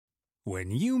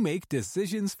When you make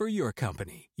decisions for your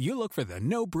company, you look for the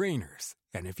no-brainers.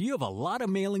 And if you have a lot of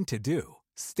mailing to do,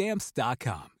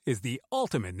 Stamps.com is the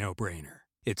ultimate no-brainer.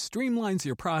 It streamlines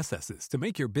your processes to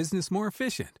make your business more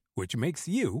efficient, which makes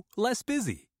you less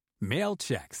busy. Mail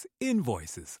checks,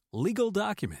 invoices, legal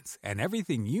documents, and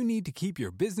everything you need to keep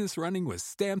your business running with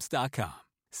Stamps.com.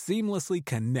 Seamlessly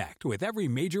connect with every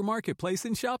major marketplace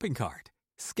and shopping cart.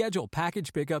 Schedule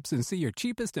package pickups and see your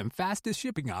cheapest and fastest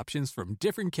shipping options from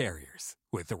different carriers,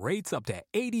 with rates up to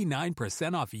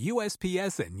 89% off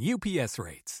USPS and UPS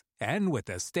rates. And with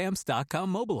the Stamps.com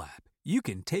mobile app, you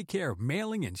can take care of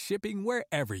mailing and shipping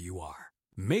wherever you are.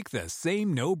 Make the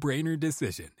same no-brainer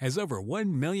decision as over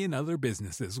 1 million other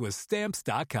businesses with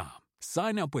Stamps.com.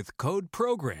 Sign up with code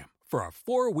PROGRAM for a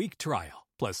 4-week trial,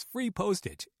 plus free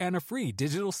postage and a free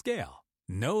digital scale.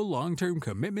 No long-term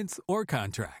commitments or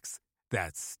contracts.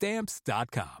 That's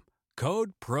Stamps.com.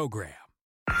 Code PROGRAM.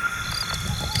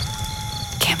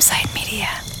 Campsite Media.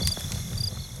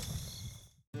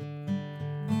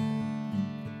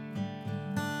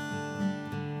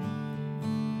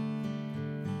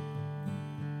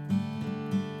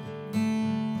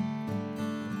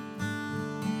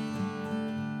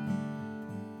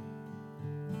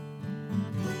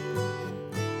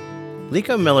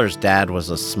 Liko Miller's dad was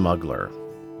a smuggler.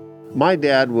 My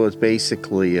dad was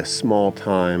basically a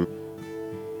small-time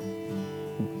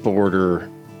border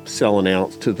selling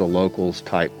out to the locals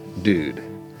type dude.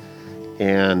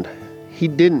 And he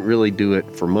didn't really do it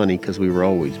for money because we were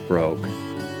always broke.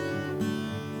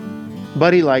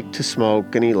 But he liked to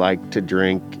smoke and he liked to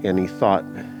drink, and he thought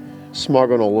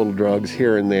smuggling a little drugs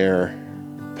here and there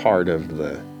part of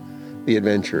the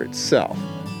adventure itself.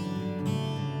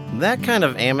 That kind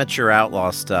of amateur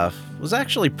outlaw stuff was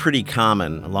actually pretty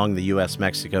common along the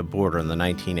U.S.-Mexico border in the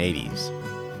 1980s.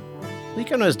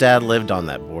 Liko and his dad lived on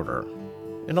that border,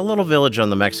 in a little village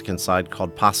on the Mexican side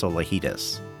called Paso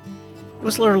Lajitas. It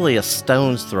was literally a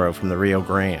stone's throw from the Rio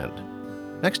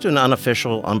Grande, next to an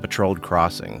unofficial, unpatrolled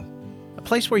crossing, a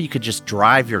place where you could just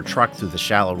drive your truck through the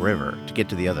shallow river to get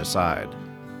to the other side.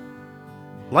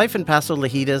 Life in Paso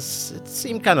Lajitas, it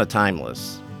seemed kind of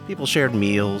timeless. People shared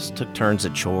meals, took turns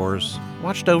at chores,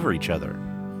 watched over each other.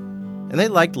 And they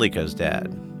liked Liko's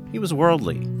dad. He was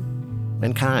worldly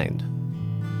and kind,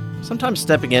 sometimes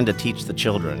stepping in to teach the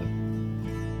children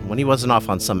when he wasn't off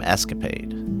on some escapade.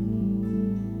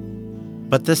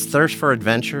 But this thirst for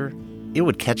adventure, it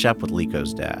would catch up with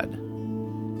Liko's dad.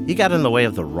 He got in the way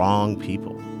of the wrong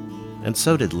people, and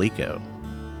so did Liko.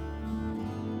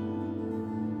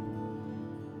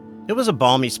 It was a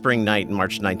balmy spring night in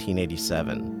March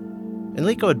 1987, and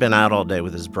Liko had been out all day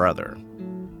with his brother.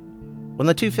 When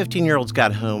the two 15-year-olds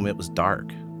got home, it was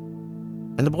dark,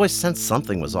 and the boys sensed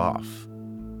something was off.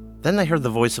 Then they heard the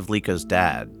voice of Liko's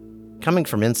dad, coming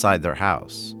from inside their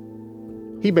house.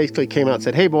 He basically came out and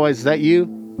said, "Hey boys, is that you?"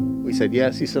 We said,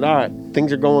 "Yes." He said, "All right,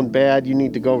 things are going bad. You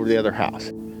need to go over to the other house.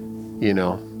 You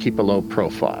know, keep a low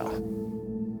profile."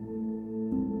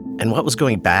 And what was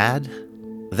going bad?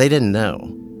 They didn't know.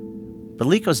 But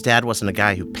Liko's dad wasn't a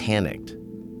guy who panicked,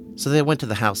 so they went to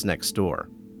the house next door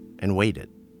and waited.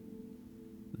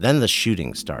 Then the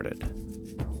shooting started.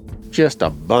 Just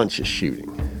a bunch of shooting.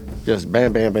 Just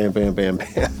bam, bam, bam, bam, bam,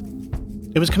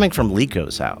 bam. It was coming from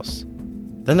Liko's house.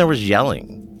 Then there was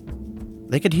yelling.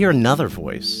 They could hear another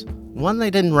voice, one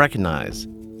they didn't recognize,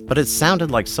 but it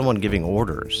sounded like someone giving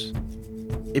orders.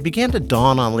 It began to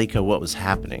dawn on Liko what was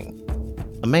happening.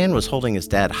 A man was holding his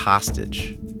dad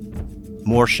hostage.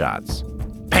 More shots.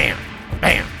 Bam!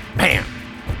 Bam! Bam!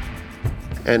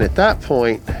 And at that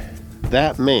point,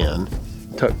 that man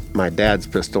took my dad's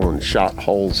pistol and shot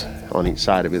holes on each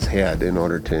side of his head in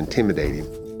order to intimidate him.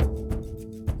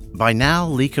 By now,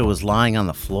 Liko was lying on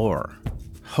the floor,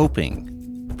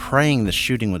 hoping, praying the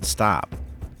shooting would stop,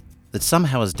 that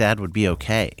somehow his dad would be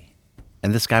okay,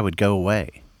 and this guy would go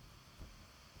away.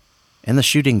 And the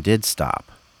shooting did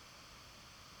stop.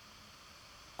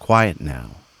 Quiet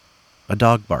now. A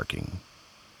dog barking.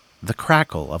 The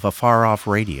crackle of a far-off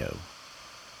radio.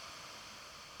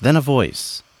 Then a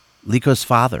voice, Liko's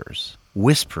father's,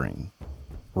 whispering,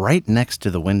 right next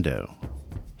to the window.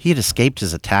 He had escaped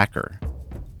his attacker.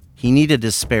 He needed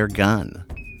his spare gun.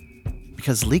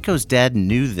 Because Liko's dad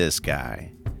knew this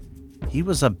guy. He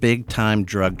was a big-time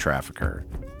drug trafficker,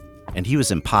 and he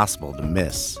was impossible to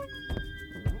miss.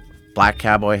 Black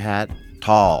cowboy hat,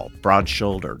 tall,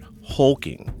 broad-shouldered,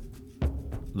 hulking.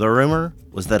 The rumor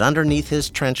was that underneath his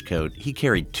trench coat, he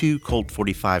carried 2 Colt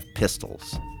 .45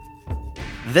 pistols.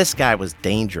 This guy was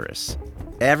dangerous.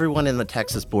 Everyone in the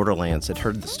Texas borderlands had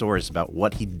heard the stories about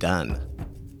what he'd done,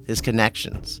 his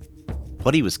connections,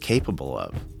 what he was capable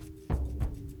of.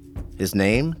 His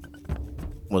name?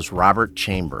 was Robert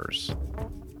Chambers.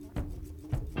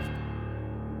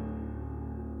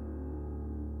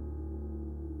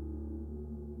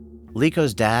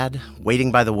 Lico's dad,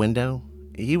 waiting by the window,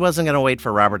 he wasn't going to wait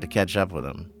for Robert to catch up with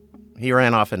him. He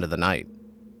ran off into the night.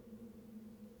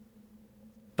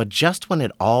 But just when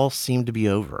it all seemed to be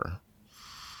over...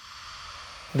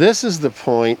 This is the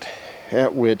point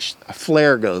at which a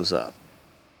flare goes up.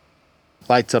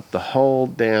 Lights up the whole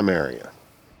damn area.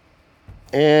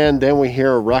 And then we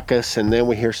hear a ruckus, and then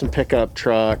we hear some pickup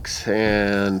trucks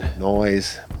and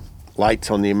noise. Lights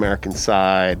on the American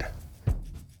side.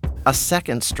 A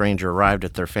second stranger arrived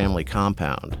at their family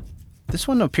compound. This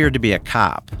one appeared to be a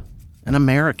cop, an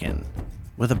American,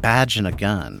 with a badge and a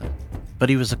gun, but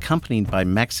he was accompanied by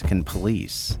Mexican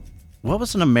police. What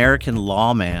was an American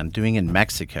lawman doing in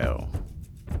Mexico?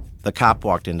 The cop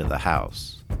walked into the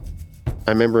house.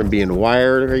 I remember him being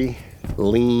wiry,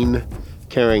 lean,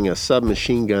 carrying a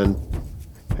submachine gun,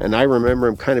 and I remember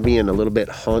him kind of being a little bit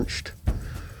hunched,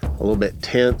 a little bit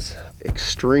tense,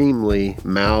 extremely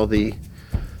mouthy,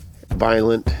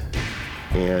 violent,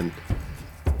 and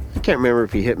I can't remember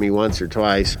if he hit me once or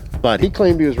twice, but he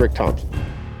claimed he was Rick Thompson.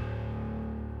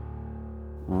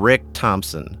 Rick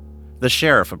Thompson, the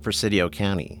sheriff of Presidio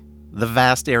County, the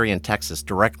vast area in Texas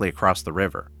directly across the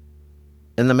river.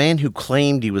 And the man who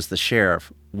claimed he was the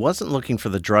sheriff wasn't looking for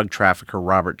the drug trafficker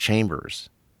Robert Chambers.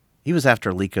 He was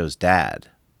after Lico's dad,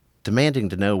 demanding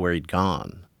to know where he'd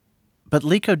gone. But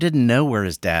Lico didn't know where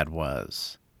his dad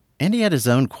was, and he had his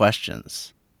own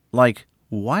questions. Like,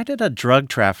 why did a drug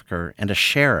trafficker and a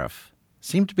sheriff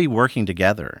seem to be working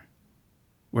together?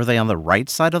 Were they on the right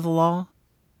side of the law?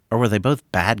 Or were they both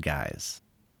bad guys?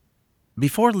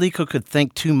 Before Lico could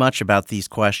think too much about these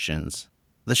questions,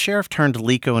 the sheriff turned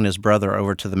Lico and his brother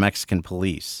over to the Mexican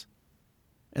police.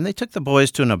 And they took the boys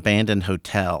to an abandoned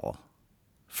hotel.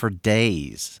 For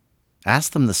days,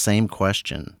 asked them the same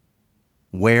question.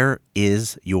 Where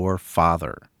is your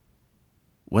father?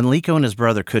 When Lico and his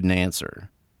brother couldn't answer,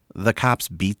 the cops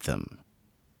beat them.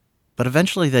 But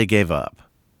eventually they gave up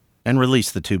and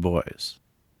released the two boys.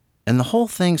 And the whole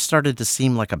thing started to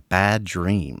seem like a bad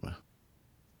dream.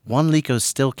 One Lico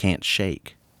still can't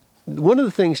shake. One of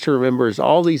the things to remember is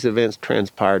all these events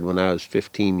transpired when I was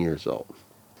 15 years old.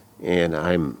 And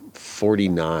I'm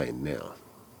 49 now.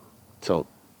 So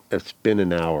it's been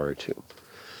an hour or two.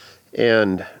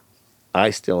 And I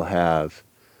still have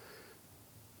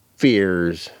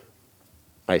fears.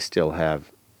 I still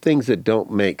have things that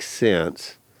don't make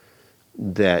sense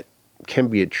that can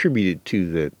be attributed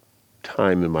to the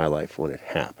time in my life when it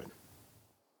happened.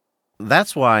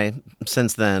 That's why,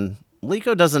 since then,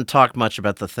 Lico doesn't talk much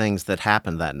about the things that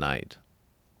happened that night.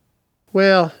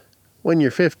 Well, when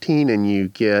you're 15 and you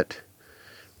get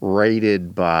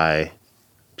raided by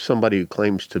somebody who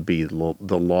claims to be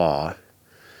the law,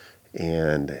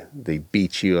 and they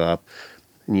beat you up,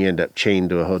 and you end up chained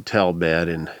to a hotel bed,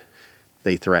 and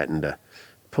they threaten to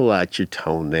pull out your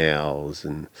toenails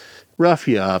and rough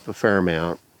you up a fair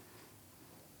amount,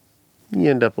 you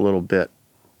end up a little bit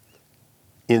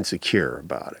insecure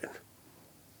about it.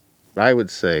 I would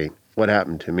say what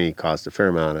happened to me caused a fair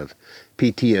amount of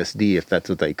PTSD, if that's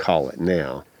what they call it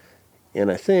now.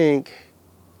 And I think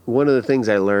one of the things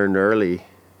I learned early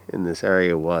in this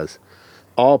area was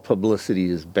all publicity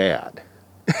is bad.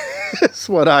 That's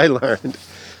what I learned.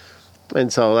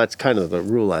 And so that's kind of the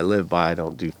rule I live by. I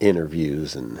don't do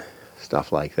interviews and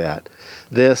stuff like that.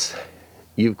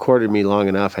 You've courted me long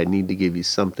enough. I need to give you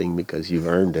something because you've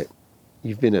earned it.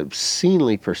 You've been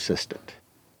obscenely persistent.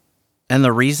 And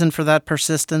the reason for that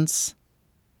persistence?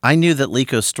 I knew that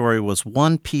Lico's story was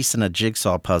one piece in a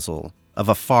jigsaw puzzle of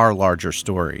a far larger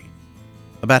story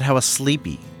about how a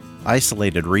sleepy,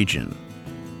 isolated region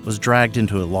was dragged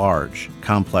into a large,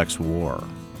 complex war.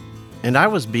 And I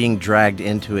was being dragged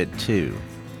into it too,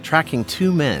 tracking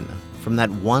two men from that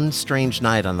one strange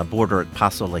night on the border at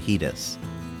Paso Lajitas,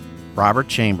 Robert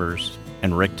Chambers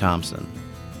and Rick Thompson.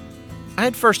 I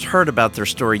had first heard about their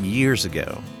story years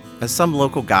ago, as some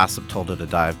local gossip told at a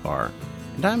dive bar,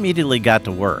 and I immediately got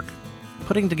to work,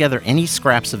 putting together any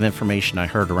scraps of information I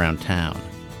heard around town,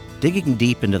 digging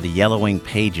deep into the yellowing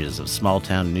pages of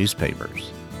small-town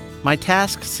newspapers. My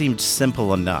task seemed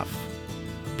simple enough.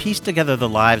 Piece together the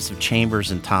lives of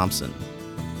Chambers and Thompson.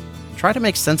 Try to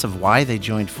make sense of why they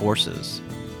joined forces.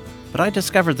 But I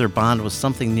discovered their bond was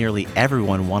something nearly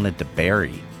everyone wanted to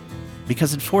bury,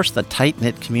 because it forced the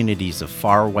tight-knit communities of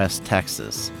far west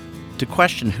Texas to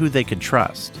question who they could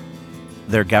trust,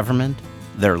 their government,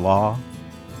 their law,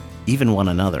 even one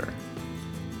another.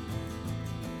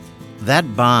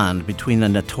 That bond between the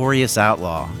notorious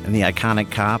outlaw and the iconic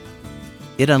cop,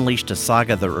 it unleashed a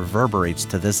saga that reverberates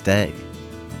to this day.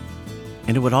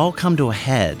 And it would all come to a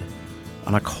head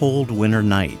on a cold winter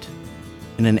night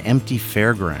in an empty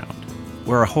fairground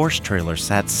where a horse trailer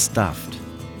sat stuffed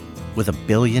with $1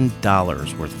 billion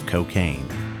worth of cocaine.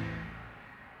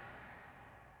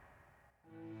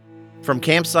 From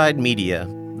Campside Media,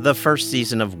 the first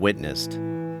season of Witnessed.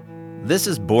 This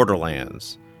is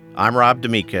Borderlands. I'm Rob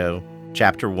D'Amico,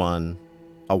 Chapter 1,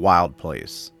 A Wild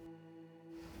Place.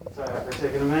 Sorry for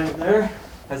taking a minute there.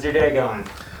 How's your day going?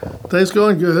 Day's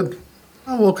going good.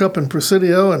 I woke up in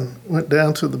Presidio and went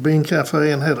down to the Bean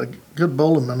Cafe and had a good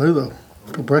bowl of menudo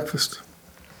for breakfast.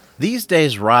 These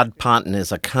days, Rod Ponton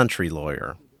is a country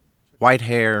lawyer. White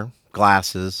hair,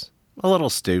 glasses, a little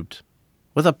stooped,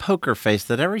 with a poker face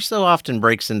that every so often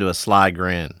breaks into a sly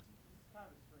grin.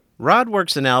 Rod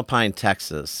works in Alpine,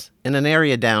 Texas, in an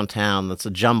area downtown that's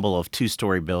a jumble of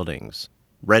two-story buildings,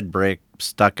 red brick,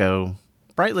 stucco,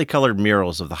 brightly colored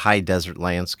murals of the high desert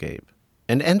landscape.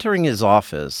 And entering his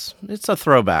office, it's a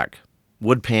throwback.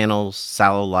 Wood panels,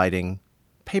 sallow lighting,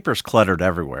 papers cluttered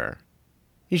everywhere.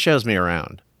 He shows me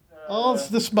around. Oh,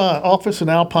 this is my office in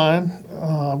Alpine.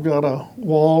 I've got a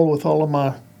wall with all of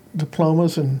my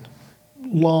diplomas and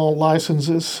law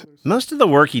licenses. Most of the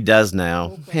work he does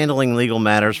now, handling legal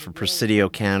matters for Presidio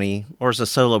County or as a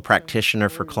solo practitioner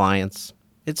for clients,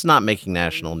 it's not making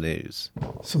national news.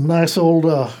 Some nice old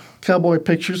cowboy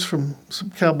pictures from some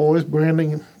cowboys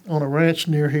branding on a ranch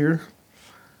near here.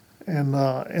 And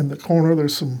in the corner,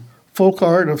 there's some folk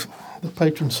art of the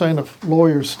patron saint of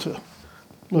lawyers to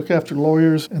look after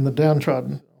lawyers and the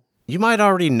downtrodden. You might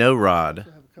already know Rod,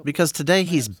 because today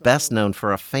he's best known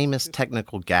for a famous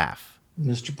technical gaffe.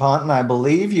 Mr. Ponton, I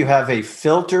believe you have a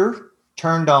filter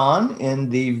turned on in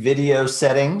the video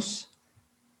settings.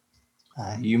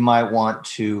 You might want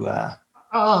to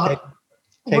take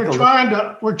we're trying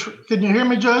to. Can you hear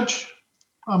me, Judge?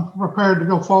 I'm prepared to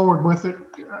go forward with it.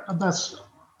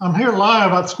 I'm here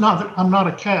live. I'm not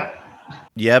a cat.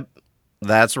 Yep,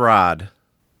 that's Rod.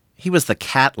 He was the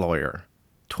cat lawyer,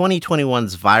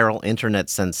 2021's viral internet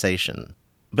sensation.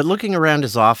 But looking around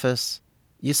his office,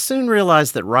 you soon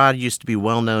realize that Rod used to be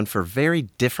well known for very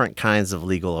different kinds of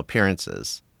legal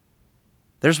appearances.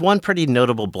 There's one pretty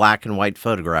notable black and white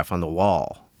photograph on the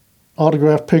wall.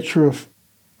 Autographed picture of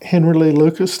Henry Lee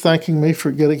Lucas thanking me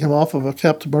for getting him off of a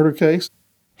capital murder case.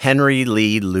 Henry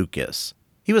Lee Lucas.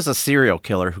 He was a serial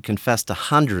killer who confessed to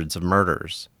hundreds of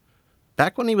murders.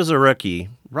 Back when he was a rookie,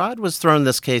 Rod was thrown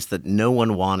this case that no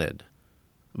one wanted.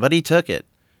 But he took it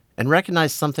and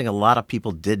recognized something a lot of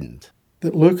people didn't.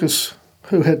 That Lucas,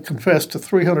 who had confessed to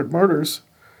 300 murders,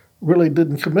 really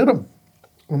didn't commit them.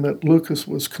 And that Lucas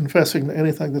was confessing to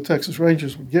anything the Texas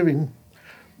Rangers would give him.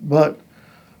 But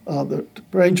the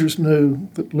Rangers knew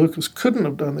that Lucas couldn't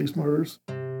have done these murders.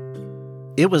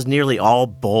 It was nearly all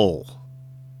bull.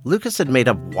 Lucas had made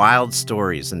up wild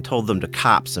stories and told them to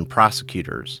cops and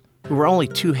prosecutors, who were only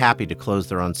too happy to close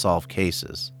their unsolved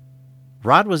cases.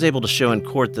 Rod was able to show in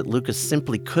court that Lucas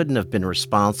simply couldn't have been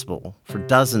responsible for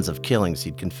dozens of killings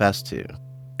he'd confessed to.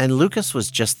 And Lucas was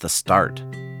just the start.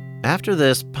 After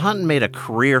this, Ponton made a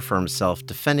career for himself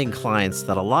defending clients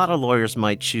that a lot of lawyers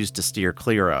might choose to steer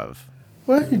clear of.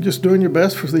 Well, you're just doing your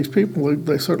best for these people.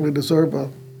 They certainly deserve a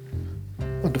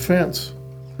defense.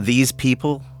 These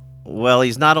people? Well,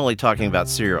 he's not only talking about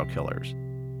serial killers.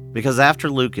 Because after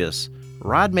Lucas,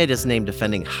 Rod made his name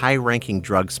defending high-ranking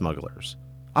drug smugglers,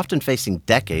 often facing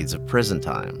decades of prison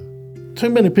time. Too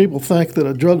many people think that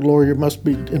a drug lawyer must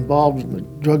be involved in the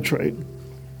drug trade.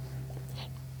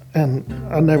 And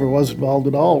I never was involved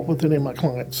at all with any of my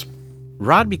clients.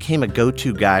 Rod became a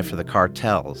go-to guy for the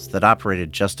cartels that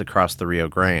operated just across the Rio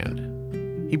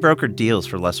Grande. He brokered deals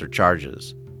for lesser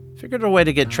charges, figured a way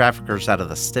to get traffickers out of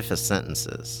the stiffest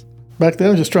sentences. Back then,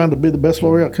 I was just trying to be the best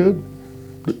lawyer I could,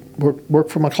 work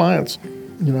for my clients.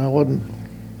 I wasn't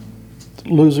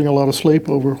losing a lot of sleep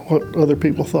over what other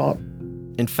people thought.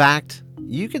 In fact,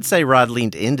 you could say Rod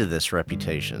leaned into this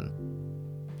reputation.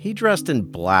 He dressed in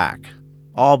black,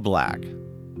 all black.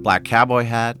 Black cowboy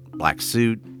hat, black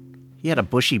suit. He had a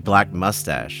bushy black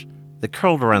mustache that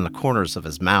curled around the corners of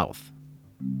his mouth.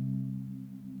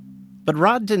 But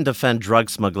Rod didn't defend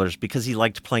drug smugglers because he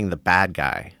liked playing the bad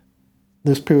guy.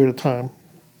 This period of time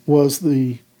was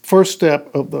the first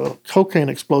step of the cocaine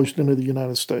explosion into the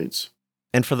United States.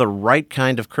 And for the right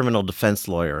kind of criminal defense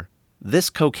lawyer, this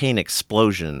cocaine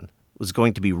explosion was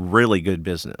going to be really good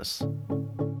business.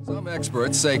 Some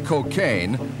experts say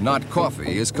cocaine, not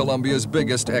coffee, is Colombia's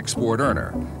biggest export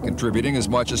earner, contributing as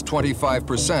much as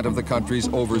 25% of the country's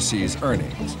overseas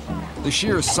earnings. The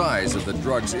sheer size of the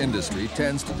drugs industry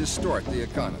tends to distort the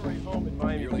economy.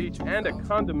 Beach and a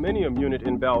condominium unit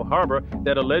in Bal Harbor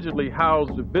that allegedly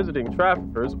housed visiting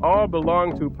traffickers all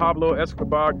belonged to Pablo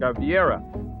Escobar Gaviria.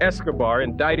 Escobar,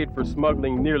 indicted for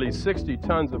smuggling nearly 60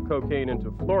 tons of cocaine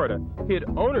into Florida, hid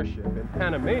ownership in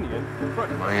Panamanian.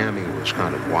 Miami was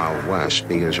kind of Wild West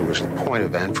because it was the point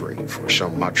of entry for so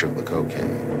much of the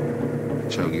cocaine.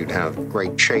 So you'd have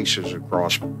great chases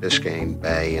across Biscayne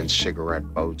Bay and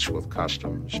cigarette boats with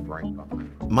customs right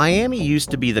behind. Miami used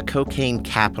to be the cocaine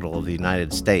capital of the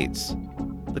United States.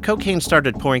 The cocaine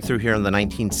started pouring through here in the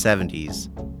 1970s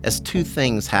as two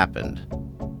things happened.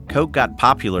 Coke got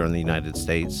popular in the United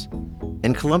States,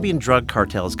 and Colombian drug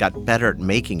cartels got better at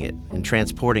making it and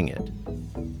transporting it.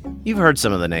 You've heard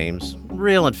some of the names,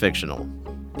 real and fictional.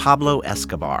 Pablo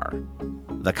Escobar,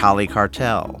 the Cali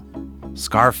Cartel,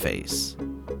 Scarface,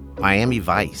 Miami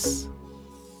Vice.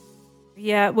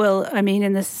 Yeah, well, I mean,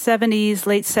 in the 70s,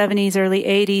 late 70s, early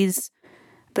 80s,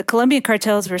 the Colombian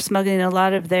cartels were smuggling a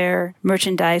lot of their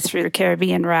merchandise through the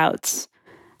Caribbean routes,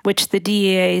 which the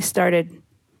DEA started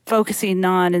focusing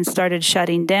on and started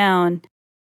shutting down.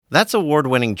 That's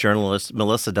award-winning journalist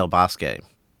Melissa Del Bosque.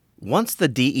 Once the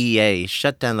DEA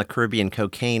shut down the Caribbean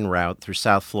cocaine route through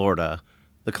South Florida,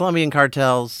 the Colombian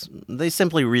cartels, they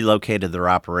simply relocated their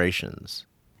operations.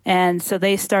 And so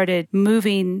they started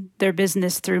moving their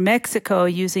business through Mexico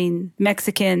using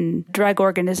Mexican drug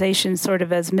organizations sort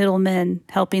of as middlemen,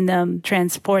 helping them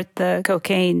transport the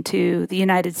cocaine to the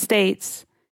United States.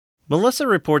 Melissa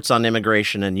reports on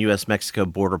immigration and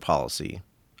U.S.-Mexico border policy,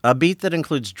 a beat that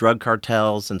includes drug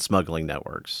cartels and smuggling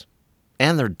networks,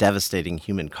 and their devastating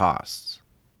human costs.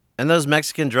 And those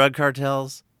Mexican drug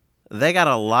cartels, they got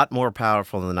a lot more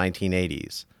powerful in the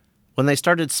 1980s when they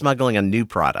started smuggling a new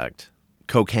product,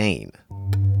 cocaine.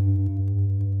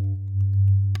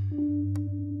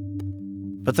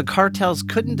 But the cartels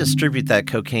couldn't distribute that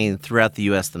cocaine throughout the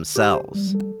U.S.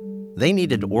 themselves. They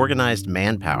needed organized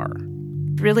manpower.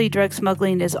 Really, drug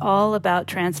smuggling is all about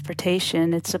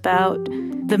transportation. It's about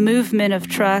the movement of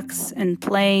trucks and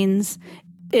planes.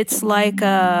 It's like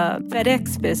a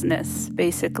FedEx business,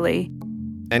 basically.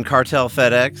 And Cartel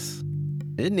FedEx,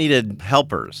 it needed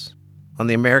helpers on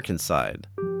the American side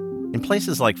in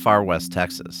places like far west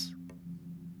Texas.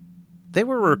 They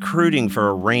were recruiting for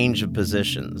a range of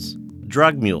positions: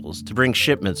 drug mules to bring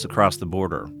shipments across the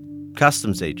border,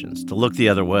 customs agents to look the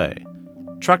other way,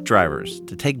 truck drivers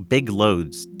to take big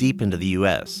loads deep into the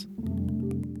U.S.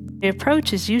 The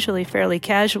approach is usually fairly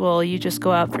casual. You just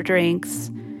go out for drinks.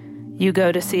 You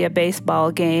go to see a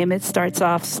baseball game. It starts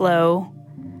off slow,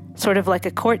 sort of like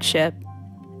a courtship,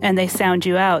 and they sound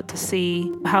you out to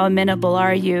see how amenable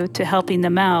are you to helping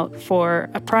them out for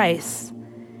a price.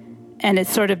 And it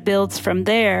sort of builds from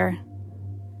there.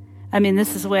 I mean,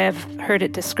 this is the way I've heard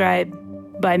it described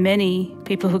by many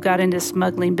people who got into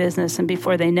smuggling business, and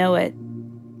before they know it,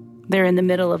 they're in the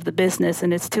middle of the business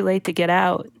and it's too late to get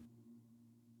out.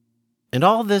 And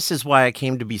all this is why I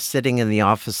came to be sitting in the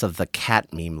office of the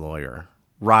cat meme lawyer,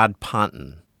 Rod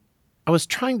Ponton. I was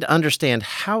trying to understand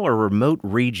how a remote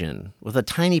region with a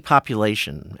tiny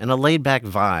population and a laid-back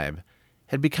vibe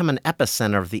had become an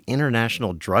epicenter of the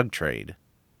international drug trade,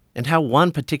 and how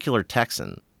one particular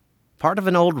Texan, part of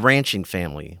an old ranching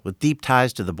family with deep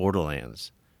ties to the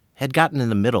borderlands, had gotten in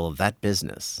the middle of that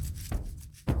business.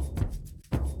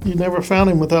 You never found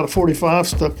him without a .45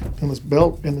 stuck in his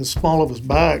belt, in the small of his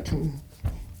back. And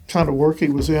kind of work he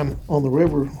was in on the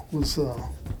river was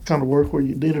kind of work where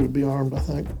you needed to be armed, I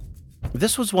think.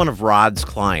 This was one of Rod's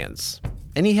clients,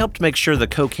 and he helped make sure the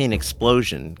cocaine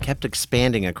explosion kept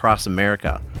expanding across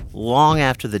America long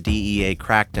after the DEA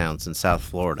crackdowns in South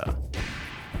Florida.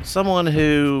 Someone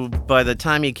who, by the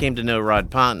time he came to know Rod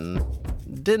Ponton,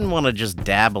 didn't want to just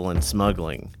dabble in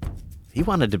smuggling. He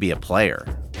wanted to be a player.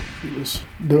 He was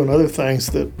doing other things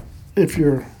that if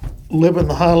you're living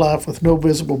the high life with no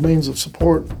visible means of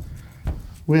support,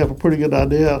 we have a pretty good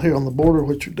idea out here on the border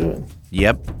what you're doing.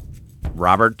 Yep.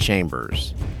 Robert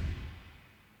Chambers.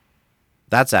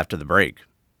 That's after the break.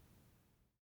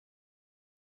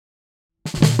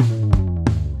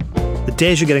 The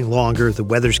days are getting longer, the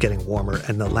weather's getting warmer,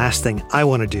 and the last thing I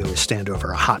want to do is stand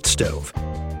over a hot stove.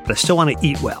 But I still want to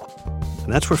eat well.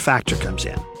 And that's where Factor comes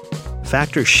in.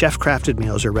 Factor's chef-crafted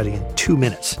meals are ready in 2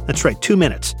 minutes. That's right, 2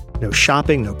 minutes. No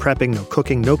shopping, no prepping, no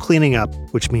cooking, no cleaning up,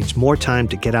 which means more time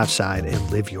to get outside and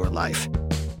live your life.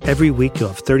 Every week, you'll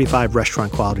have 35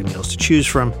 restaurant-quality meals to choose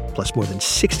from, plus more than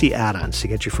 60 add-ons to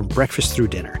get you from breakfast through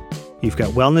dinner. You've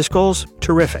got wellness goals?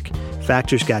 Terrific.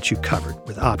 Factor's got you covered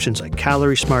with options like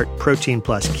Calorie Smart, Protein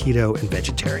Plus, Keto, and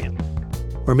Vegetarian.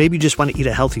 Or maybe you just want to eat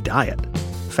a healthy diet.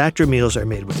 Factor meals are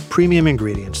made with premium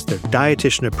ingredients, they're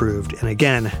dietitian approved, and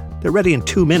again, they're ready in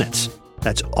 2 minutes.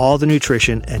 That's all the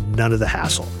nutrition and none of the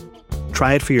hassle.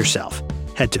 Try it for yourself.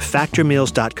 Head to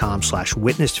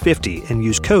factormeals.com/witness50 and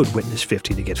use code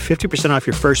witness50 to get 50% off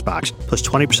your first box plus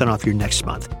 20% off your next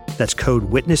month. That's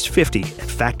code witness50 at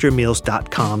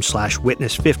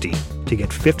factormeals.com/witness50 to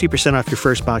get 50% off your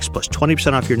first box plus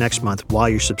 20% off your next month while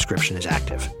your subscription is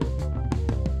active.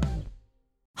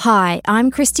 Hi,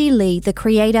 I'm Christy Lee, the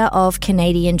creator of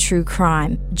Canadian True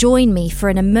Crime. Join me for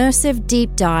an immersive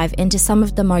deep dive into some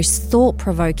of the most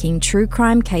thought-provoking true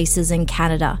crime cases in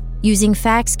Canada. Using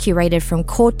facts curated from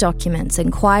court documents,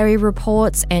 inquiry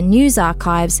reports, and news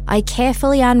archives, I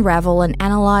carefully unravel and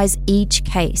analyse each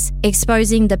case,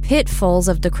 exposing the pitfalls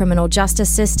of the criminal justice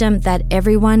system that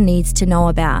everyone needs to know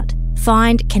about.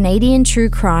 Find Canadian True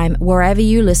Crime wherever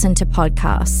you listen to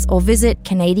podcasts or visit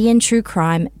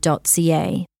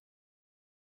canadiantruecrime.ca.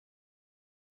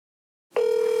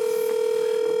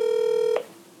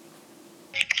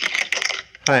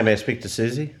 Hi, may I speak to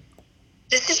Susie?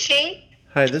 This is she.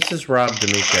 Hi, this is Rob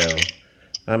D'Amico.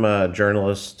 I'm a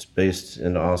journalist based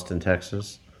in Austin,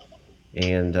 Texas,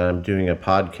 and I'm doing a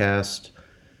podcast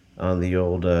on the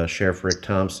old Sheriff Rick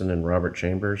Thompson and Robert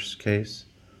Chambers case.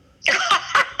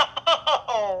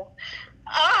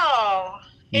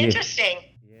 Interesting.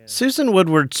 Susan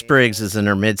Woodward Spriggs is in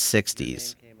her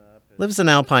mid-60s, lives in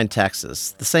Alpine,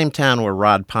 Texas, the same town where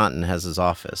Rod Ponton has his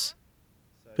office.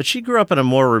 But she grew up in a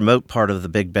more remote part of the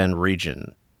Big Bend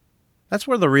region. That's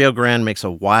where the Rio Grande makes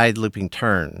a wide looping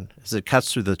turn as it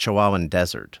cuts through the Chihuahuan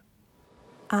Desert.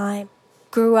 I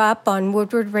grew up on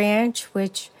Woodward Ranch,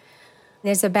 which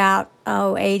is about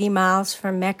 80 miles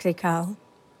from Mexico,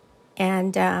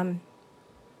 and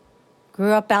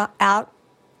grew up out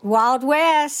Wild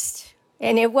West,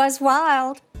 and it was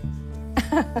wild.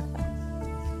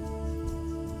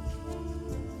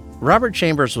 Robert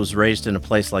Chambers was raised in a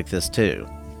place like this too.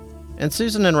 And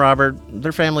Susan and Robert,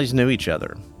 their families knew each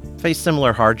other, faced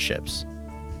similar hardships.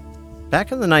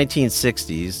 Back in the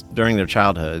 1960s, during their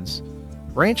childhoods,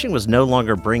 ranching was no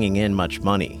longer bringing in much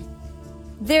money.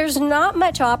 There's not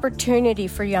much opportunity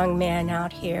for young men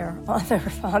out here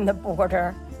on the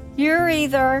border. You're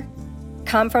either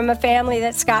come from a family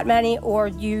that's got money or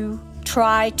you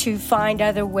try to find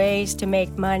other ways to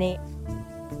make money.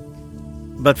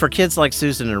 But for kids like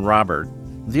Susan and Robert,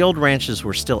 the old ranches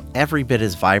were still every bit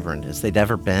as vibrant as they'd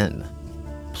ever been.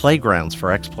 Playgrounds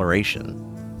for exploration,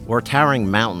 or towering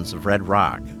mountains of red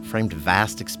rock framed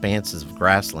vast expanses of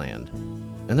grassland.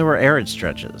 And there were arid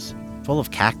stretches, full of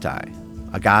cacti,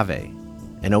 agave,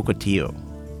 and ocotillo.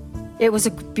 It was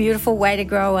a beautiful way to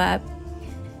grow up.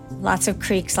 Lots of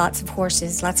creeks, lots of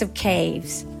horses, lots of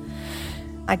caves.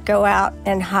 I'd go out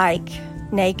and hike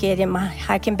naked in my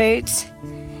hiking boots,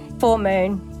 full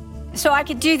moon. So I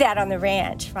could do that on the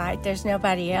ranch, right? There's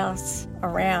nobody else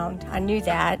around. I knew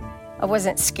that. I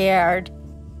wasn't scared.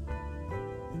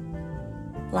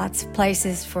 Lots of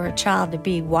places for a child to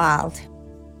be wild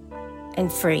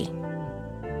and free.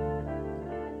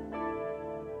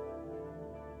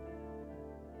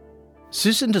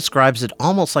 Susan describes it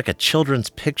almost like a children's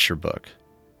picture book.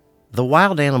 The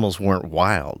wild animals weren't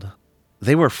wild.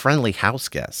 They were friendly house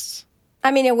guests. I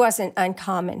mean, it wasn't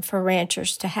uncommon for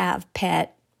ranchers to have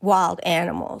pet wild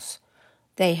animals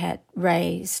they had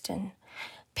raised, and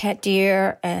pet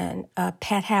deer and a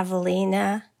pet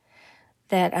javelina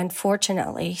that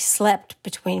unfortunately slept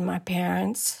between my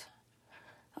parents.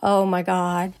 Oh my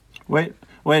God. Wait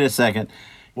a second.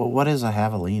 Well, what is a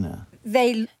javelina?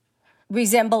 They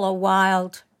resemble a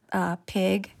wild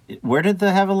pig. Where did the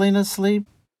javelina sleep?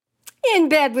 In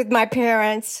bed with my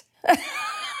parents.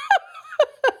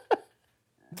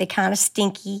 They're kind of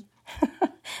stinky.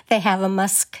 They have a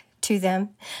musk to them.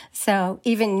 So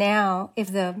even now,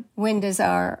 if the windows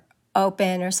are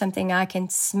open or something, I can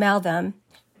smell them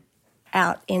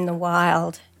out in the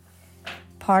wild.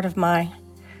 Part of my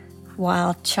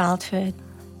wild childhood.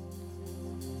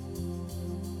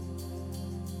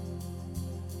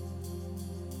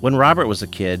 When Robert was a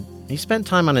kid, he spent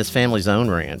time on his family's own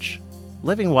ranch,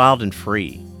 living wild and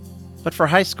free. But for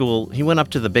high school, he went up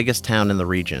to the biggest town in the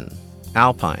region,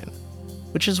 Alpine,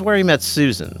 which is where he met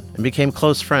Susan and became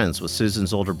close friends with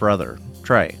Susan's older brother,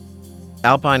 Trey.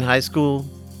 Alpine High School,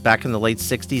 back in the late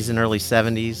 60s and early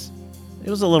 70s, it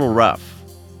was a little rough.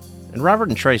 And Robert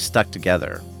and Trey stuck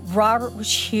together. Robert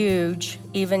was huge,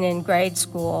 even in grade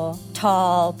school,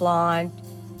 tall, blonde.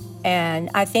 And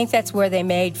I think that's where they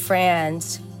made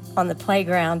friends on the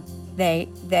playground.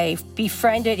 They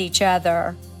befriended each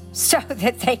other so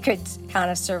that they could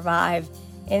kind of survive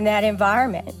in that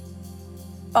environment.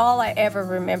 All I ever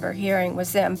remember hearing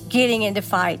was them getting into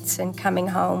fights and coming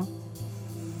home.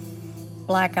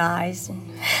 Black eyes and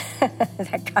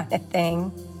that kind of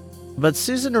thing. But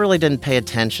Susan really didn't pay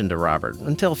attention to Robert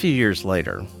until a few years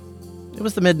later. It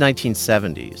was the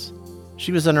mid-1970s.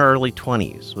 She was in her early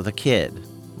 20s with a kid,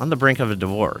 on the brink of a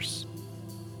divorce.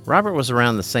 Robert was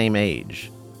around the same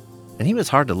age, and he was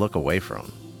hard to look away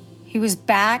from. He was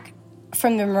back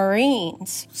from the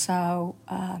Marines, so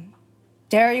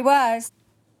there he was.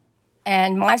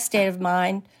 And my state of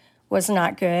mind was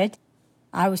not good.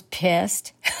 I was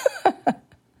pissed.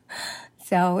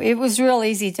 So it was real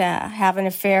easy to have an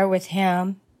affair with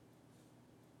him.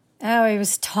 Oh, he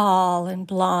was tall and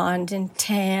blonde and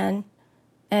tan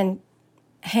and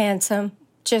handsome,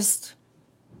 just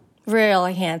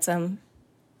really handsome,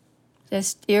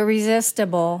 just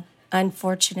irresistible,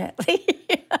 unfortunately.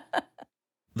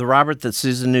 The Robert that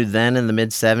Susan knew then in the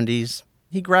mid-70s,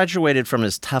 he graduated from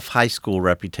his tough high school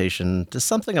reputation to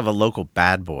something of a local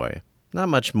bad boy, not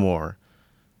much more.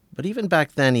 But even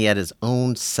back then, he had his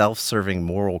own self-serving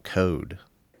moral code.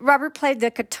 Robert played the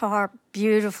guitar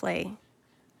beautifully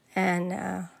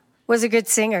and was a good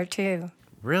singer, too.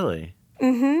 Really?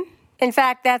 Mm-hmm. In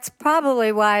fact, that's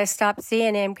probably why I stopped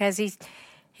seeing him, because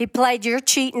he played Your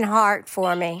Cheating Heart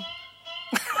for me.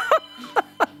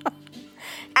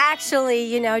 Actually,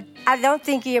 you know, I don't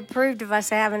think he approved of us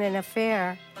having an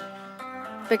affair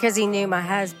because he knew my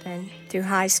husband through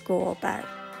high school, but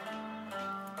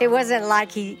it wasn't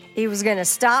like he was going to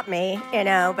stop me, you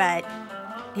know, but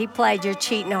he played Your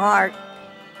Cheating Heart.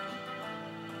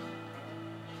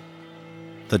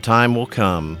 The time will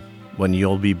come when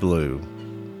you'll be blue.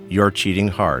 Your cheating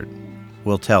heart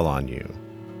will tell on you.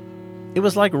 It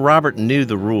was like Robert knew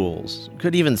the rules,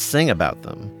 could even sing about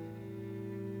them.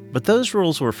 But those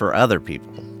rules were for other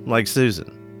people, like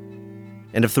Susan.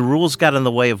 And if the rules got in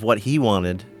the way of what he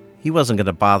wanted, he wasn't going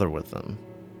to bother with them.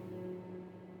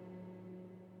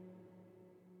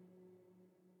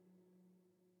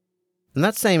 In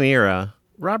that same era,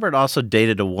 Robert also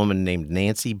dated a woman named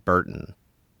Nancy Burton.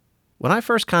 When I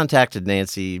first contacted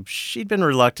Nancy, she'd been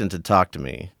reluctant to talk to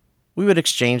me. We would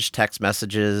exchange text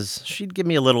messages, she'd give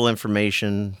me a little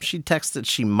information, she'd text that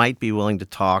she might be willing to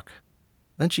talk,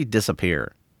 then she'd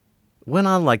disappear. It went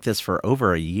on like this for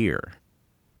over a year.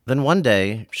 Then one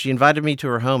day, she invited me to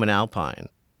her home in Alpine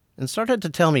and started to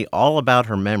tell me all about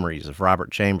her memories of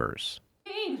Robert Chambers.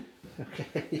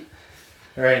 Okay.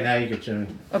 All right, now you can show me.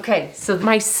 Okay, so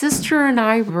my sister and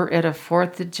I were at a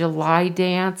 4th of July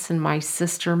dance, and my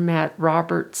sister met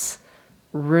Robert's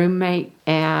roommate,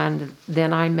 and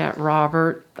then I met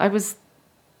Robert. I was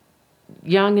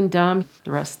young and dumb.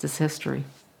 The rest is history.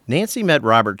 Nancy met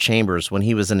Robert Chambers when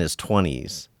he was in his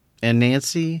 20s. And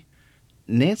Nancy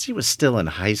was still in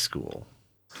high school.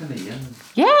 Kind of young.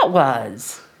 Yeah, it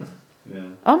was. Yeah.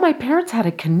 Oh, my parents had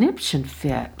a conniption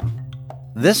fit.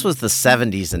 This was the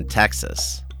 70s in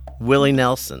Texas. Willie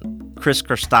Nelson, Chris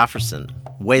Christopherson,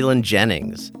 Waylon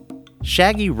Jennings.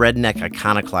 Shaggy redneck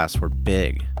iconoclasts were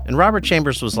big, and Robert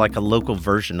Chambers was like a local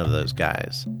version of those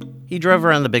guys. He drove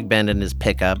around the Big Bend in his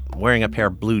pickup, wearing a pair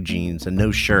of blue jeans and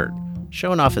no shirt,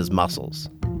 showing off his muscles.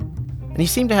 And he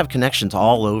seemed to have connections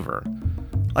all over.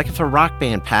 Like if a rock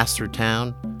band passed through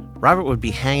town, Robert would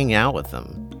be hanging out with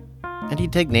them, and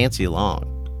he'd take Nancy along.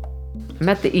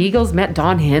 Met the Eagles, met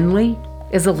Don Henley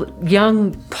as a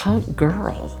young punk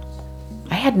girl.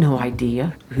 I had no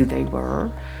idea who they were.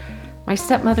 My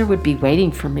stepmother would be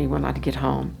waiting for me when I'd get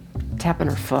home, tapping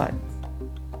her foot.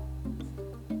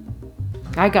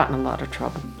 I got in a lot of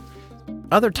trouble.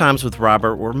 Other times with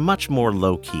Robert were much more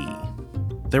low-key.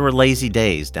 There were lazy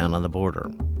days down on the border.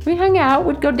 We hung out,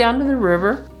 would go down to the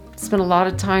river, spent a lot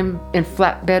of time in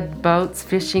flatbed boats,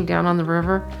 fishing down on the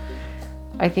river.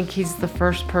 I think he's the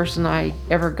first person I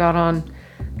ever got on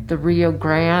the Rio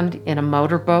Grande in a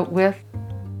motorboat with.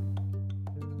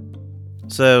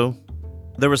 So,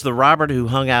 there was the Robert who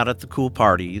hung out at the cool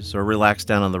parties or relaxed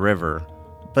down on the river.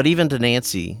 But even to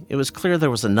Nancy, it was clear there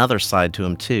was another side to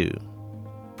him too.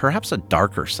 Perhaps a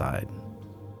darker side.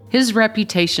 His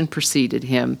reputation preceded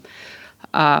him.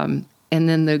 And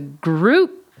then the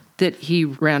group that he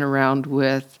ran around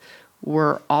with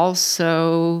were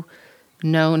also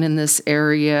known in this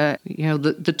area. You know,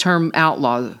 the term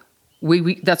outlaw,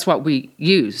 that's what we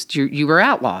used. You were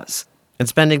outlaws. And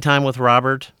spending time with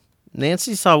Robert,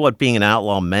 Nancy saw what being an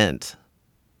outlaw meant.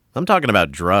 I'm talking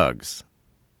about drugs.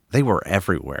 They were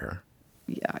everywhere.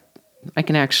 Yeah, I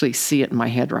can actually see it in my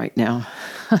head right now.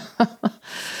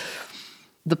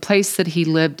 The place that he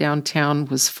lived downtown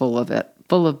was full of it,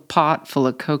 full of pot, full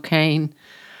of cocaine.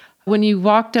 When you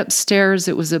walked upstairs,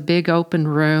 it was a big open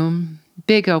room,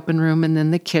 and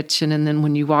then the kitchen. And then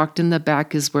when you walked in the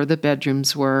back is where the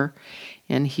bedrooms were.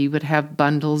 And he would have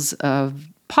bundles of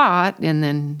pot, and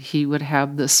then he would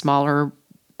have the smaller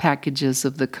packages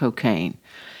of the cocaine.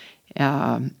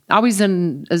 Always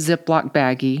in a Ziploc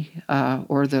baggie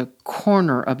or the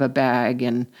corner of a bag,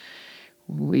 and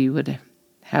we would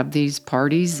have these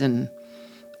parties, and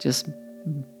just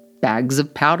bags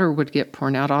of powder would get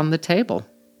poured out on the table.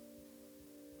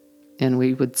 And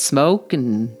we would smoke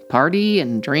and party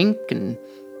and drink and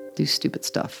do stupid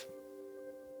stuff.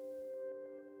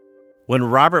 When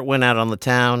Robert went out on the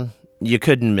town, you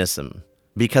couldn't miss him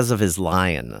because of his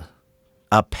lion,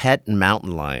 a pet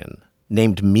mountain lion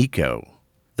named Miko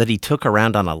that he took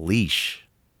around on a leash.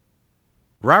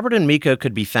 Robert and Miko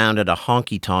could be found at a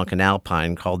honky-tonk in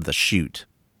Alpine called The Chute,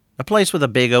 a place with a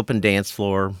big open dance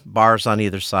floor, bars on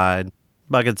either side,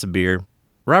 buckets of beer.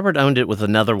 Robert owned it with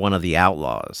another one of the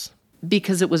outlaws.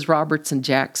 Because it was Robert's and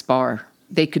Jack's bar.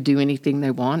 They could do anything they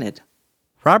wanted.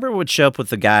 Robert would show up with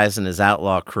the guys in his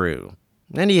outlaw crew,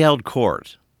 and he held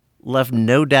court, left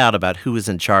no doubt about who was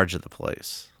in charge of the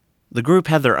place. The group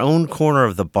had their own corner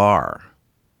of the bar.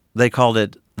 They called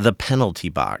it the penalty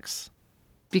box.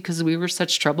 Because we were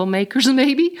such troublemakers,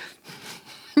 maybe?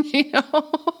 You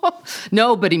know?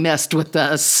 Nobody messed with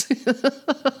us.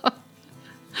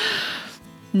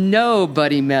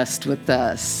 Nobody messed with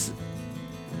us.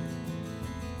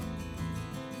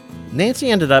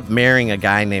 Nancy ended up marrying a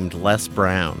guy named Les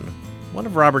Brown, one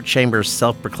of Robert Chambers'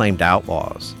 self-proclaimed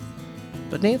outlaws.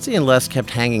 But Nancy and Les kept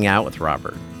hanging out with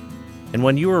Robert. And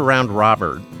when you were around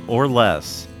Robert, or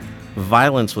Les,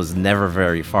 violence was never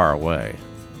very far away.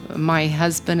 My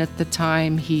husband at the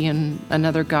time, he and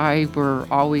another guy were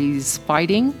always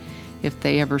fighting. If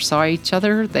they ever saw each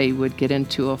other, they would get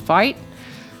into a fight.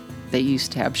 They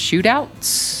used to have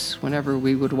shootouts. Whenever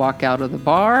we would walk out of the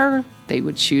bar, they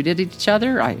would shoot at each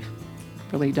other. I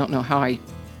really don't know how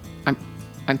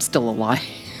I'm still alive.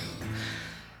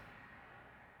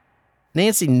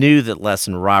 Nancy knew that Les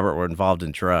and Robert were involved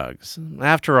in drugs.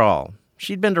 After all,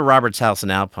 she'd been to Robert's house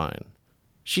in Alpine.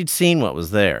 She'd seen what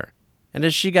was there. And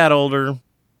as she got older,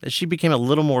 as she became a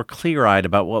little more clear-eyed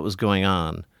about what was going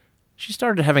on, she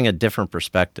started having a different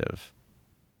perspective.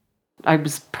 I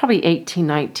was probably 18,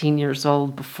 19 years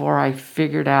old before I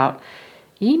figured out,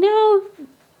 you know,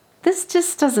 this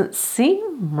just doesn't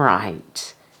seem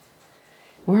right.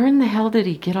 Where in the hell did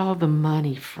he get all the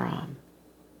money from?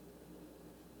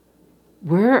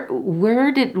 Where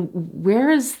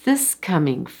is this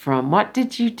coming from? What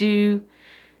did you do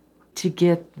to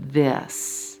get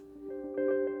this?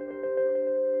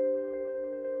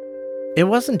 It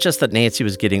wasn't just that Nancy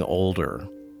was getting older.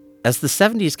 As the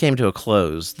 70s came to a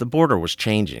close, the border was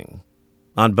changing,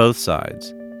 on both sides.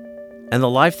 And the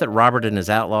life that Robert and his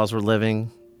outlaws were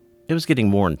living, it was getting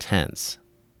more intense.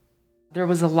 There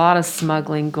was a lot of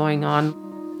smuggling going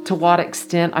on. To what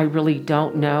extent, I really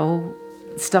don't know.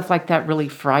 Stuff like that really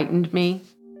frightened me.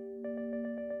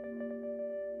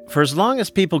 For as long as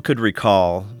people could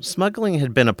recall, smuggling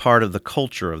had been a part of the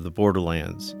culture of the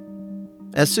borderlands.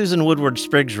 As Susan Woodward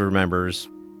Spriggs remembers,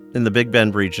 in the Big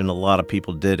Bend region, a lot of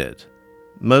people did it.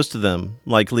 Most of them,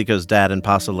 like Lico's dad and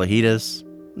Paso Lajitas,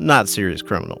 not serious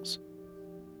criminals.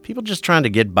 People just trying to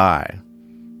get by.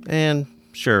 And,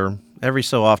 sure, every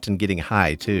so often getting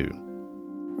high, too.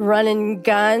 Running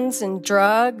guns and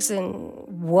drugs and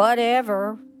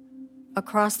whatever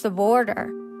across the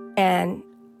border. And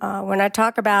when I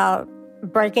talk about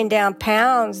breaking down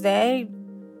pounds,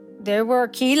 there were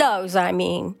kilos, I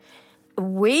mean.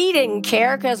 We didn't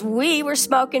care because we were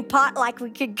smoking pot like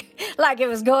it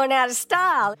was going out of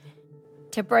style.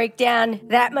 To break down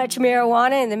that much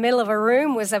marijuana in the middle of a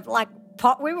room was like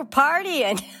we were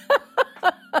partying.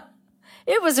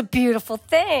 It was a beautiful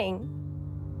thing.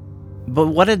 But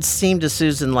what had seemed to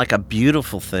Susan like a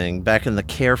beautiful thing back in the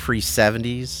carefree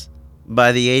 70s,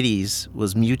 by the 80s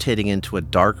was mutating into a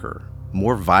darker,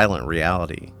 more violent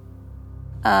reality.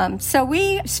 So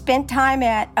we spent time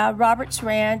at Robert's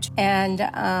Ranch, and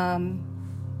I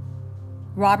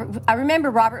remember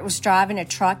Robert was driving a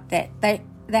truck that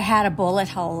had a bullet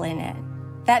hole in it.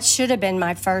 That should have been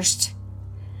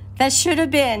that should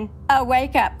have been a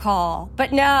wake-up call,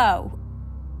 but no.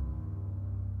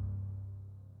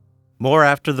 More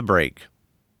after the break.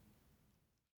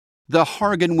 The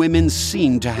Hargan women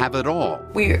seemed to have it all.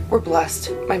 We were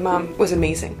blessed. My mom was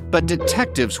amazing. But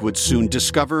detectives would soon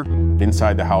discover...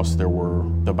 Inside the house, there were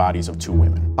the bodies of 2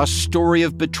 women. A story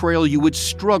of betrayal you would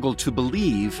struggle to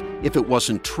believe if it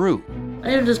wasn't true. I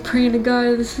am just praying to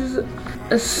God, this is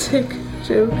a sick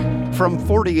joke. From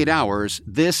 48 Hours,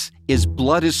 this is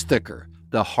Blood is Thicker,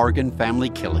 the Hargan Family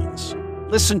Killings.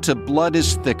 Listen to Blood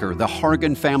is Thicker, the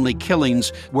Hargan Family Killings,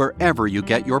 wherever you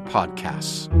get your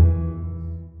podcasts.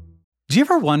 Do you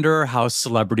ever wonder how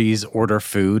celebrities order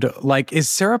food? Like, is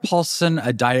Sarah Paulson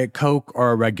a Diet Coke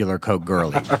or a regular Coke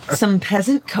girlie? Some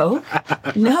peasant Coke?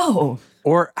 No.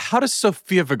 Or how does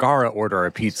Sofia Vergara order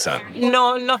a pizza?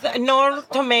 No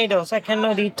tomatoes. I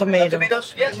cannot eat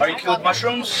tomatoes. Are you cool with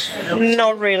mushrooms?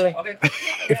 Not really.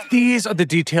 If these are the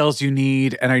details you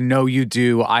need, and I know you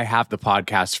do, I have the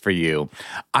podcast for you.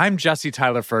 I'm Jesse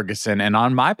Tyler Ferguson, and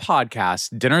on my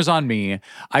podcast, Dinners on Me,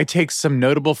 I take some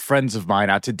notable friends of mine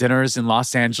out to dinners in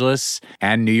Los Angeles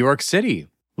and New York City.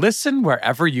 Listen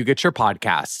wherever you get your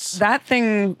podcasts. That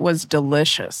thing was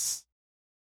delicious.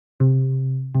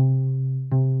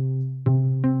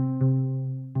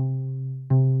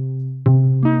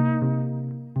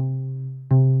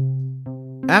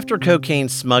 After cocaine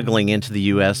smuggling into the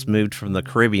U.S. moved from the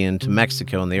Caribbean to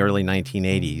Mexico in the early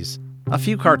 1980s, a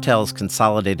few cartels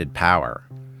consolidated power.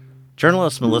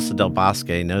 Journalist Melissa Del Bosque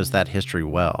knows that history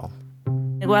well.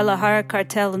 The Guadalajara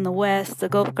cartel in the west, the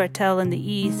Gulf cartel in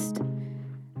the east,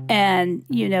 and,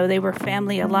 they were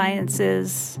family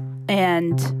alliances,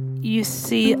 and you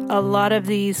see a lot of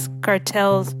these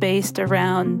cartels based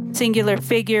around singular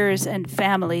figures and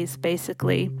families,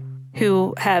 basically,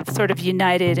 who have sort of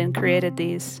united and created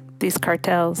these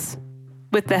cartels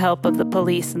with the help of the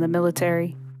police and the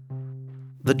military.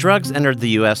 The drugs entered the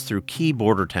U.S. through key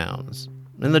border towns.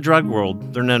 In the drug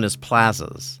world, they're known as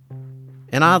plazas.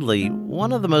 And oddly,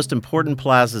 one of the most important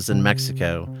plazas in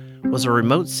Mexico was a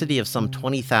remote city of some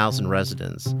 20,000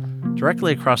 residents,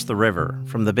 directly across the river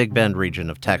from the Big Bend region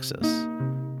of Texas.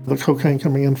 The cocaine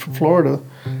coming in from Florida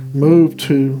moved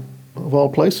to, of all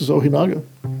places, Ojinaga,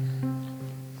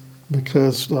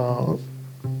 because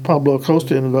Pablo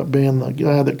Acosta ended up being the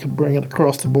guy that could bring it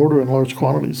across the border in large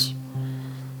quantities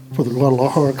for the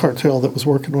Guadalajara cartel that was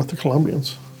working with the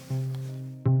Colombians.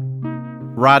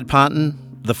 Rod Ponton,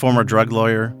 the former drug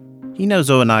lawyer, he knows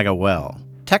Ojinaga well.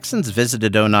 Texans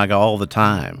visited Ojinaga all the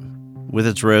time, with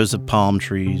its rows of palm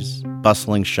trees,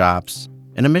 bustling shops,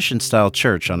 and a mission-style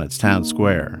church on its town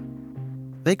square.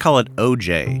 They call it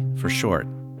OJ for short.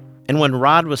 And when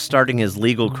Rod was starting his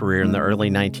legal career in the early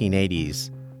 1980s,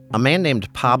 a man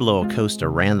named Pablo Acosta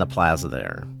ran the plaza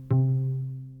there.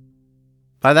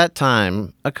 By that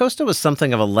time, Acosta was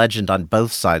something of a legend on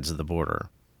both sides of the border.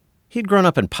 He'd grown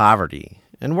up in poverty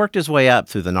and worked his way up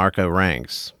through the narco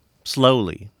ranks,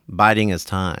 slowly, biding his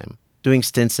time, doing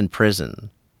stints in prison,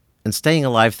 and staying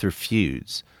alive through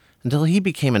feuds, until he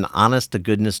became an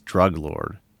honest-to-goodness drug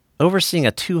lord, overseeing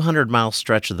a 200-mile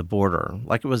stretch of the border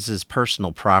like it was his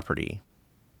personal property.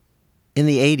 In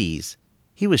the 80s,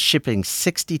 he was shipping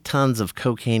 60 tons of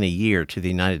cocaine a year to the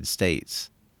United States.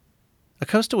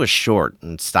 Acosta was short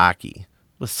and stocky,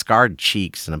 with scarred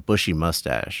cheeks and a bushy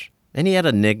mustache, and he had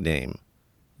a nickname,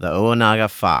 the Ojinaga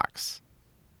Fox.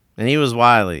 And he was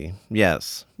wily,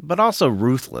 yes, but also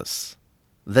ruthless.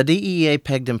 The DEA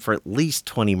pegged him for at least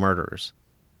 20 murders,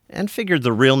 and figured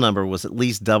the real number was at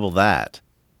least double that.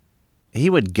 He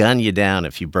would gun you down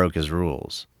if you broke his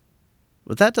rules.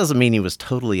 But that doesn't mean he was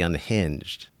totally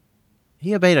unhinged.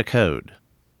 He obeyed a code.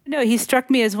 No, he struck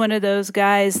me as one of those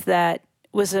guys that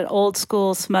was an old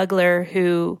school smuggler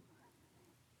who,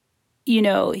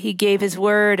 he gave his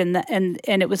word and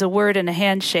it was a word and a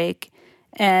handshake.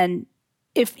 And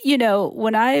if,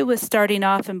 when I was starting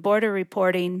off in border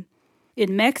reporting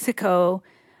in Mexico,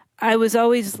 I was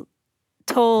always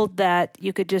told that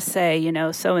you could just say,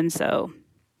 so-and-so.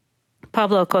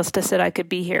 Pablo Acosta said I could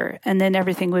be here, and then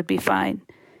everything would be fine.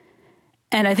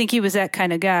 And I think he was that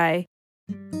kind of guy.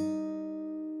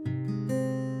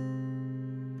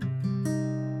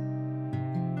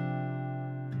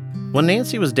 When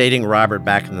Nancy was dating Robert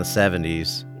back in the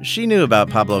 70s, she knew about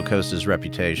Pablo Acosta's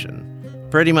reputation.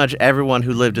 Pretty much everyone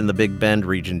who lived in the Big Bend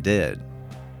region did.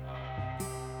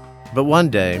 But one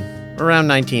day, around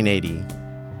 1980,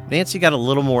 Nancy got a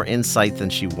little more insight than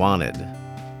she wanted.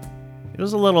 It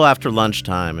was a little after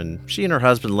lunchtime, and she and her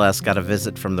husband Les got a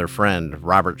visit from their friend,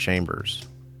 Robert Chambers.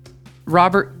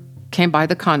 Robert came by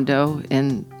the condo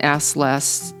and asked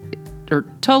Les, or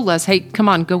told Les, hey, come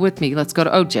on, go with me. Let's go to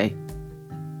OJ.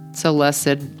 So Les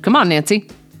said, come on, Nancy.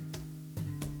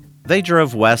 They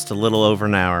drove west a little over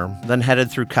an hour, then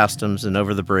headed through customs and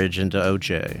over the bridge into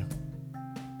OJ.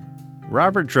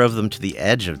 Robert drove them to the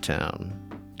edge of town,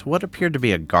 to what appeared to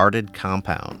be a guarded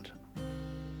compound.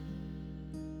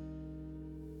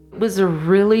 It was a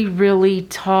really, really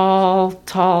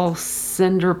tall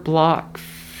cinder block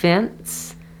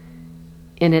fence,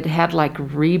 and it had like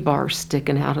rebar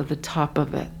sticking out of the top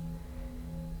of it.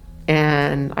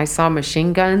 And I saw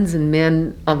machine guns and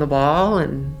men on the wall,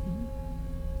 and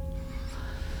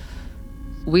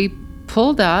we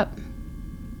pulled up,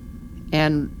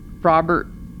 and Robert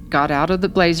got out of the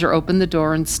Blazer, opened the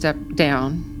door, and stepped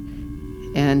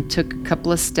down and took a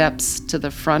couple of steps to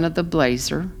the front of the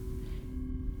Blazer.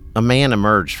 A man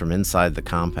emerged from inside the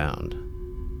compound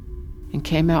And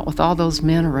came out with all those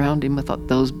men around him with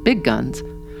those big guns.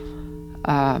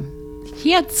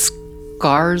 He had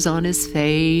scars on his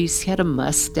face. He had a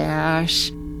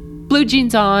mustache, blue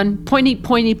jeans on,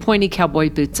 pointy cowboy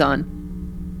boots on,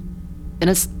 and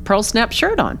a pearl snap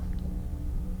shirt on,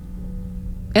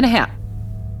 and a hat.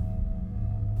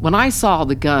 When I saw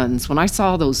the guns, when I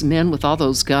saw those men with all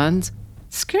those guns,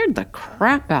 it scared the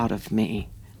crap out of me.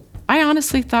 I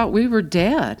honestly thought we were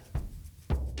dead.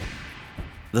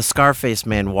 The scar-faced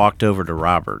man walked over to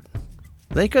Robert.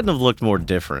 They couldn't have looked more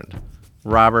different.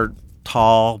 Robert,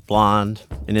 tall, blonde,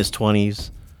 in his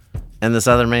 20s, and this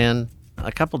other man,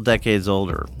 a couple decades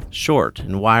older, short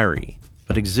and wiry,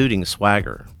 but exuding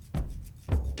swagger.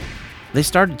 They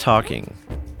started talking,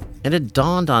 and it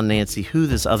dawned on Nancy who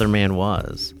this other man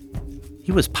was.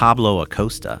 He was Pablo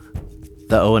Acosta,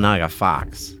 the Ojinaga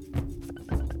Fox.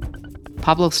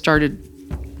 Pablo started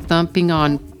thumping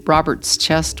on Robert's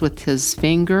chest with his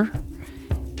finger.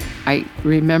 I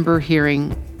remember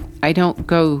hearing, "I don't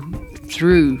go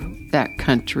through that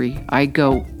country, I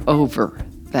go over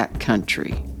that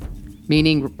country."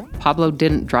 Meaning Pablo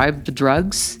didn't drive the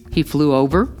drugs, he flew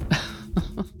over.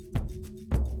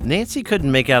 Nancy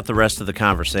couldn't make out the rest of the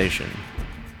conversation,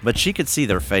 but she could see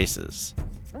their faces.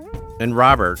 And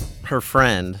Robert, her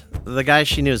friend, the guy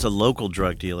she knew as a local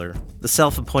drug dealer, the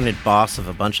self-appointed boss of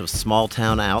a bunch of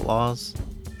small-town outlaws,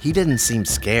 he didn't seem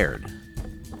scared.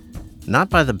 Not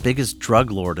by the biggest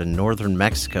drug lord in northern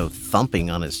Mexico thumping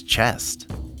on his chest.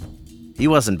 He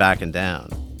wasn't backing down.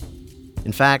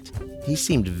 In fact, he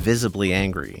seemed visibly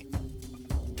angry.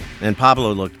 And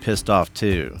Pablo looked pissed off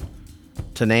too.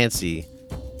 To Nancy,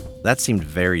 that seemed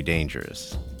very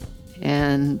dangerous.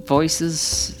 And voices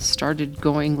started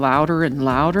going louder and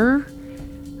louder.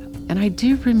 And I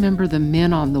do remember the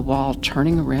men on the wall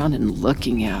turning around and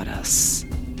looking at us.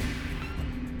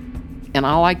 And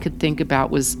all I could think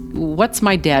about was, what's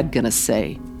my dad gonna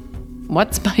say?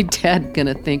 What's my dad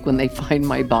gonna think when they find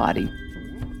my body?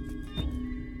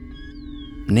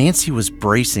 Nancy was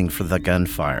bracing for the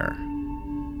gunfire.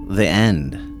 The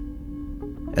end.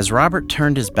 As Robert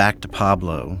turned his back to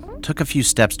Pablo, took a few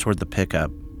steps toward the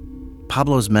pickup,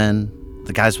 Pablo's men,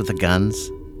 the guys with the guns,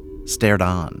 stared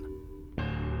on.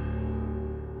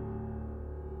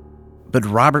 But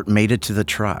Robert made it to the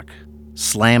truck,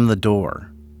 slammed the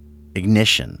door,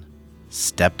 ignition,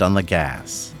 stepped on the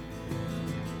gas.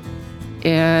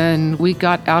 And we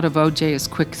got out of OJ as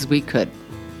quick as we could.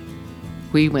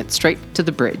 We went straight to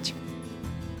the bridge.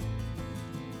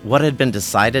 What had been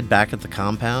decided back at the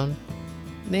compound?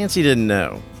 Nancy didn't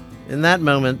know. In that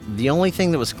moment, the only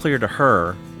thing that was clear to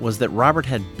her was that Robert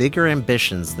had bigger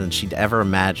ambitions than she'd ever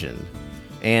imagined.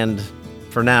 And,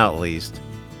 for now at least,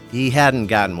 he hadn't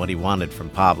gotten what he wanted from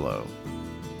Pablo.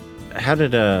 How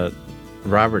did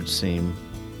Robert seem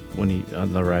when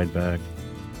on the ride back?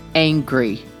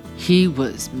 Angry. He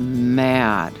was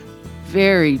mad.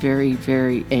 Very, very,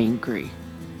 very angry.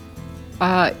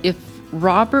 If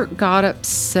Robert got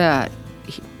upset,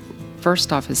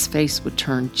 first off, his face would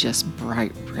turn just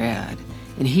bright red.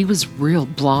 And he was real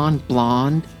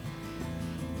blonde.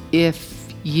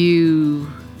 If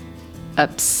you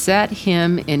upset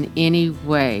him in any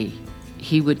way,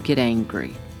 he would get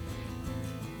angry.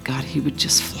 God, he would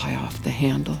just fly off the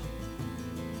handle.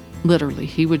 Literally,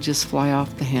 he would just fly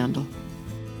off the handle.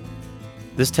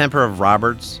 This temper of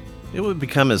Robert's, it would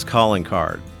become his calling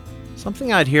card.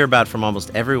 Something I'd hear about from almost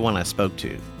everyone I spoke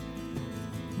to.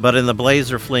 But in the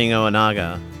Blazer fleeing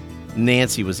Ojinaga,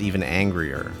 Nancy was even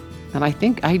angrier. And I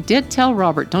think I did tell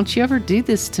Robert, don't you ever do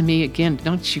this to me again.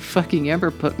 Don't you fucking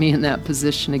ever put me in that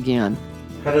position again.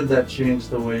 How did that change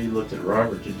the way you looked at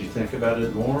Robert? Did you think about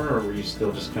it more, or were you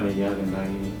still just kind of young and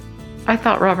naive? I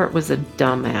thought Robert was a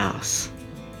dumbass.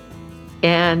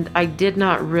 And I did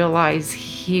not realize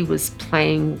he was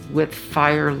playing with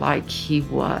fire like he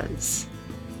was.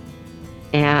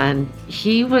 And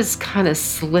he was kind of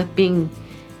slipping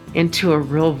into a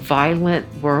real violent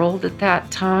world at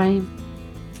that time.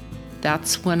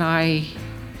 That's when I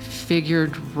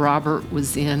figured Robert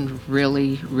was in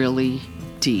really, really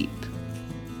deep.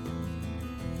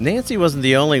 Nancy wasn't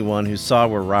the only one who saw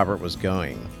where Robert was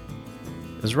going.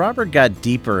 As Robert got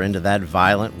deeper into that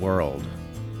violent world,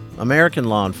 American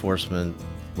law enforcement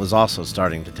was also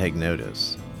starting to take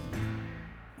notice.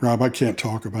 Rob, I can't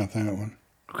talk about that one.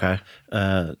 Okay.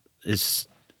 Is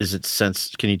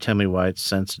it can you tell me why it's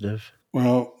sensitive?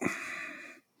 Well,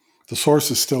 the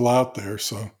source is still out there,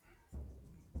 so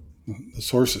the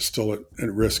source is still at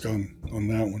risk on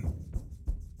that one.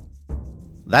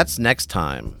 That's next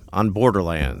time on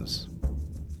Borderlands.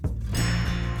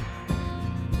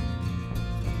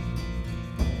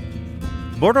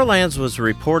 Borderlands was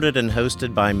reported and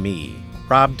hosted by me,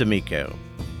 Rob D'Amico,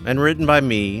 and written by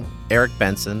me, Eric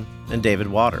Benson, and David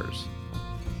Waters.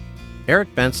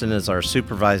 Eric Benson is our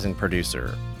supervising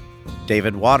producer.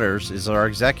 David Waters is our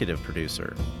executive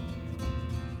producer.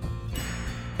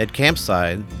 At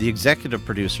Campside, the executive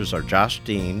producers are Josh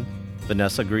Dean,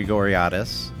 Vanessa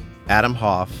Grigoriadis, Adam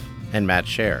Hoff, and Matt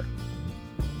Scher.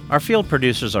 Our field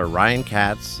producers are Ryan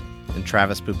Katz and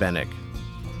Travis Bubenik.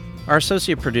 Our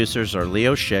associate producers are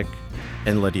Leo Schick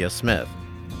and Lydia Smith.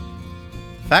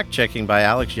 Fact-checking by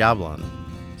Alex Yablon.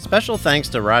 Special thanks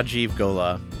to Rajiv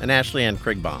Gola and Ashley Ann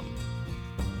Krigbaum.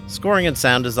 Scoring and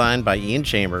sound design by Ian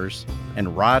Chambers,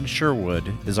 and Rod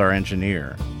Sherwood is our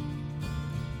engineer.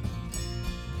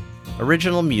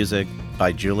 Original music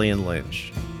by Julian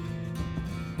Lynch.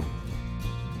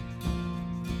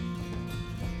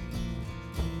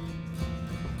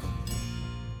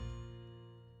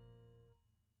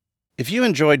 If you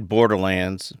enjoyed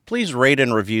Borderlands, please rate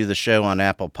and review the show on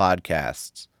Apple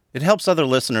Podcasts. It helps other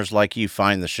listeners like you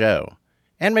find the show.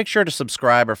 And make sure to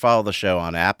subscribe or follow the show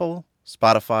on Apple,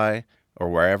 Spotify, or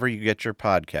wherever you get your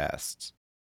podcasts.